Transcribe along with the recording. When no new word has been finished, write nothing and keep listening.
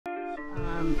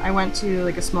I went to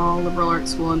like a small liberal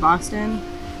arts school in Boston,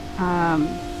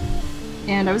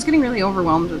 and I was getting really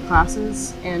overwhelmed with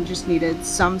classes and just needed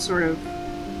some sort of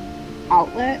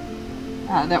outlet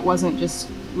that wasn't just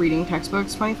reading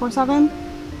textbooks 24/7.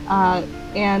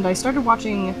 And I started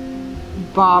watching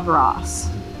Bob Ross.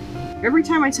 Every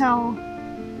time I tell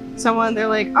someone, they're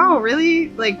like, "Oh, really?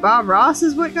 Like Bob Ross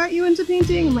is what got you into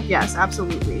painting?" I'm like, "Yes,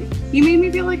 absolutely. He made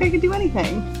me feel like I could do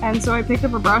anything." And so I picked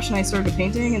up a brush and I started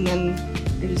painting, and then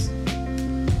I just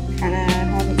kind of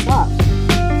haven't stopped.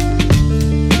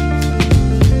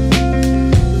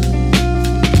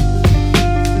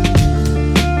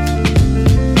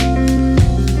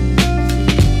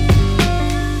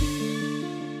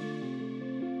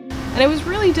 And it was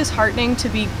really disheartening to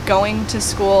be going to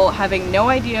school having no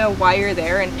idea why you're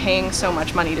there and paying so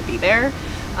much money to be there.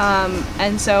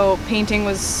 And so painting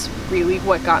was really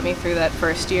what got me through that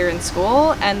first year in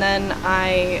school, and then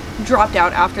I dropped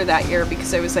out after that year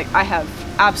because I was like, I have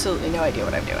absolutely no idea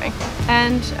what I'm doing.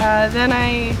 And then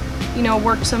I,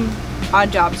 worked some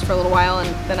odd jobs for a little while, and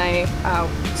then I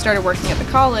started working at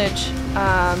the college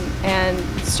and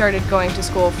started going to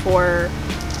school for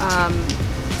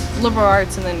liberal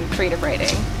arts and then creative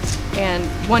writing. And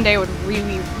one day I would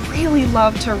really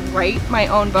love to write my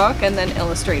own book and then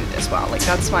illustrate it as well. Like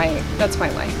that's my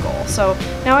life goal. So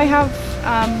now I have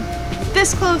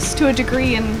this close to a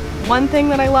degree in one thing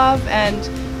that I love, and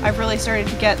I've really started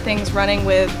to get things running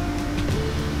with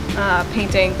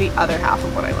painting the other half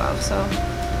of what I love. So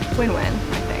win-win,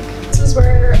 I think. This is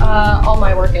where all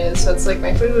my work is. So it's like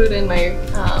my food and my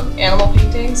animal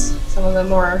paintings, some of the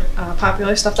more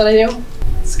popular stuff that I do.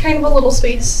 It's kind of a little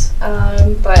space,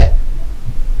 but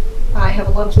I have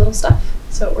a lot of little stuff,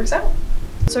 so it works out.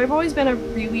 So I've always been a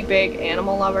really big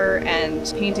animal lover,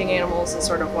 and painting animals is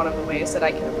sort of one of the ways that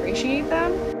I can appreciate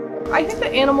them. I think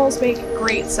that animals make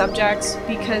great subjects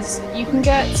because you can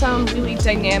get some really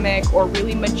dynamic or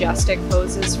really majestic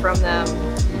poses from them.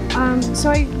 So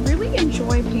I really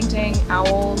enjoy painting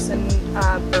owls and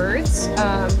birds.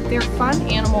 They're fun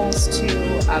animals to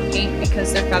paint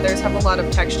because their feathers have a lot of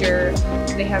texture.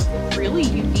 They have really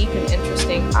unique and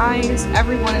interesting eyes.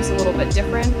 Everyone is a little bit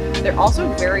different. They're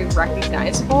also very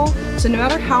recognizable. So no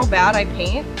matter how bad I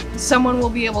paint, someone will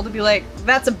be able to be like,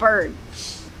 "That's a bird.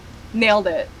 Nailed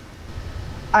it."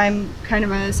 I'm kind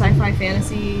of a sci-fi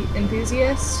fantasy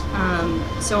enthusiast,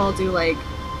 so I'll do like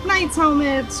knights'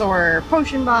 helmets or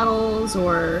potion bottles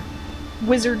or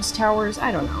wizards' towers,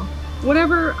 I don't know.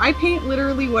 Whatever, I paint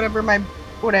literally whatever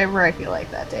I feel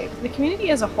like that day. The community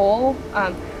as a whole,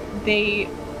 they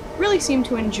really seem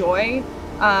to enjoy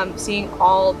seeing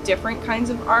all different kinds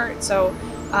of art. So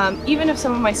even if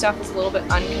some of my stuff is a little bit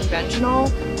unconventional,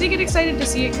 they get excited to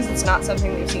see it because it's not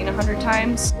something they've seen 100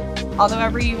 times. Although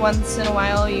every once in a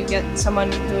while you get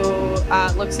someone who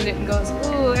looks at it and goes,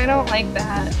 "Ooh, I don't like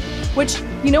that." Which,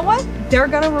 you know what? They're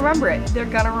gonna remember it. They're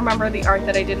gonna remember the art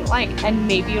that I didn't like, and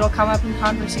maybe it'll come up in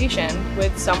conversation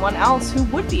with someone else who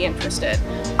would be interested.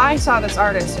 I saw this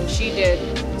artist and she did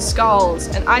skulls,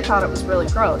 and I thought it was really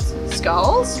gross.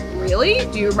 Skulls? Really?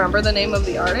 Do you remember the name of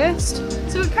the artist?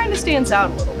 So it kind of stands out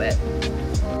a little bit.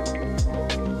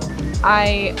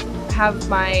 I have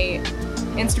my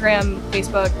Instagram,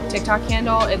 Facebook, TikTok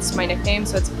handle. It's my nickname,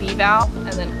 so it's bval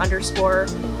and then _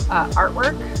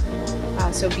 artwork.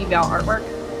 So bval artwork.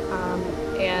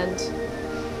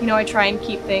 And I try and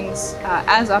keep things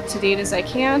as up to date as I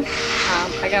can.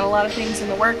 I got a lot of things in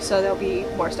the works, so there'll be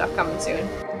more stuff coming soon.